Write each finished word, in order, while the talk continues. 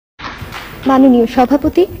মাননীয়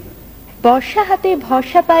সভাপতি, বর্ষা হাতে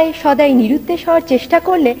ভরসা পায়ে সদাই নিরুদ্দেশ হওয়ার চেষ্টা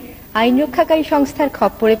করলে আইন রক্ষাকারী সংস্থার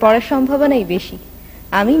খপ্পরে পড়ার সম্ভাবনাই বেশি।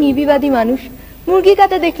 আমি নির্বিবাদী মানুষ, মুরগি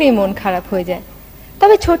কাটা দেখলেই মন খারাপ হয়ে যায়।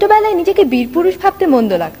 তবে ছোটবেলায় নিজেকে বীরপুরুষ ভাবতে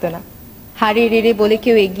মন্দ লাগতো না। হারে রেড়ে বলে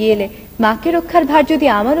কেউ এগিয়ে এলে মাকে রক্ষার ভার যদি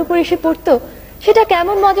আমার উপর এসে পড়তো, সেটা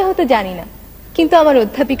কেমন মজা হতো জানি না। কিন্তু আমার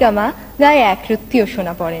অধ্যাপিকা মা গায়ে এক রত্তিও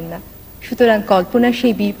শোনা পড়েন না, সুতরাং কল্পনার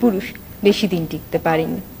সেই বীরপুরুষ বেশি দিন টিকতে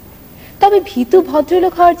পারেনি। তবে ভীতু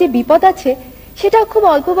ভদ্রলোক হওয়ার যে বিপদ আছে, সেটাও খুব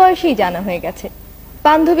অল্প বয়সেই জানা হয়ে গেছে।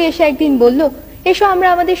 বান্ধবী এসে একদিন বলল, এসো আমরা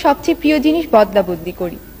আমাদের সবচেয়ে প্রিয় জিনিস বদলা বদলি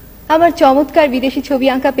করি। আমার চমৎকার বিদেশি ছবি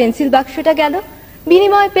আঁকা পেন্সিল বাক্সটা গেল,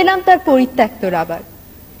 বিনিময়ে পেলাম তার পরিত্যক্ত রাবার।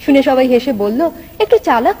 শুনে সবাই হেসে বলল, একটু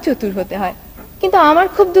চালাক চতুর হতে হয়। কিন্তু আমার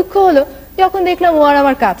খুব দুঃখ হলো যখন দেখলাম ও আর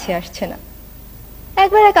আমার কাছে আসছে না।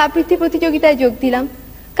 একবার এক আবৃত্তি প্রতিযোগিতায় যোগ দিলাম।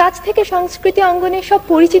 কাছ থেকে সংস্কৃতি অঙ্গনে সব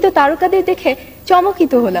পরিচিত তারকাদের দেখে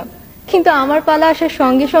চমকিত হলাম, কিন্তু আমার পালা আসার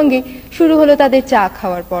সঙ্গে সঙ্গে শুরু হলো তাদের চা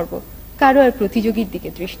খাওয়ার পর্ব। কারো আর প্রতিযোগীর দিকে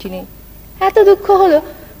দৃষ্টি নেই। এত দুঃখ হলো,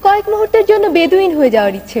 কয়েক মুহূর্তের জন্য বেদুইন হয়ে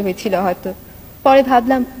যাওয়ার ইচ্ছে হয়েছিল হয়তো। পরে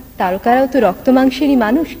ভাবলাম, তারকারাও তো রক্ত মাংসেরই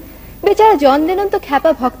মানুষ। বেচারা জন লেনন তো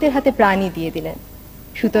খ্যাপা ভক্তের হাতে প্রাণই দিয়ে দিলেন।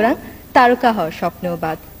 সুতরাং তারকা হওয়ার স্বপ্নও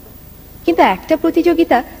বাদ। কিন্তু একটা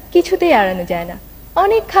প্রতিযোগিতা কিছুতেই এড়ানো যায় না।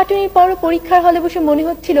 অনেক খাটুনির পরও পরীক্ষার হলে বসে মনে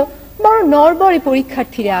হচ্ছিল বড় নড়বড়ে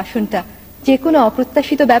পরীক্ষার্থীরা আসনটা, যে কোনো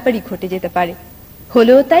অপ্রত্যাশিত ব্যাপারই ঘটে যেতে পারে।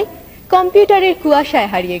 হলেও তাই, কম্পিউটারের কুয়াশায়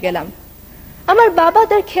হারিয়ে গেলাম। আমার বাবা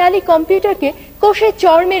তার খেয়ালি কম্পিউটারকে কষে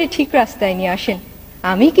চড় মেরে ঠিক রাস্তায় নিয়ে আসেন।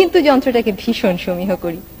 আমি কিন্তু যন্ত্রটাকে ভীষণ সমীহ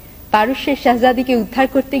করি। পারস্যের শাহজাদিকে উদ্ধার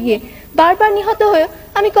করতে গিয়ে বারবার নিহত হয়েও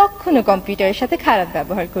আমি কখনো কম্পিউটারের সাথে খারাপ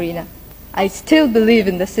ব্যবহার করি না। I still believe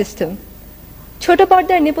in the system. ছোট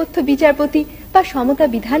পর্দার নেপথ্য বিচারপতি বা সমতা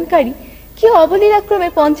বিধানকারী কি অবলীলাক্রমে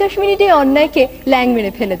 50 মিনিটে অন্যায়কে ল্যাং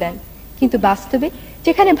মেরে ফেলে দেন। কিন্তু বাস্তবে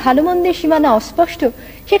যেখানে ভালো মন্দের সীমানা অস্পষ্ট,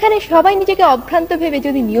 সেখানে সবাই নিজেকে অভ্রান্ত ভেবে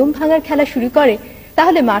যদি নিয়ম ভাঙার খেলা শুরু করে,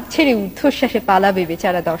 তাহলে মাঠ ছেড়ে ঊর্ধ্বশ্বাসে পালাবে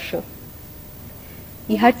বেচারা দর্শক।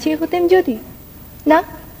 ইহার চেয়ে হতেম যদি না,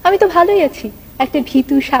 আমি তো ভালোই আছি একটা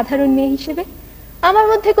ভীতু সাধারণ মেয়ে হিসেবে। আমার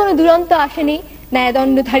মধ্যে কোনো দুরন্ত আশা নেই,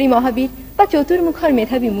 ন্যায়দণ্ডধারী মহাবীর বা চতুর্মুখর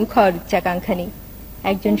মেধাবী মুখ হওয়ার উচ্চাকাঙ্ক্ষা নেই।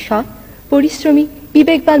 একজন সৎ, পরিশ্রমী,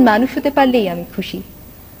 বিবেকবান মানুষ হতে পারলেই আমি খুশি।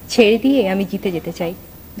 ছেড়ে দিয়ে আমি জিতে যেতে চাই।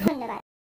 ধন্যবাদ।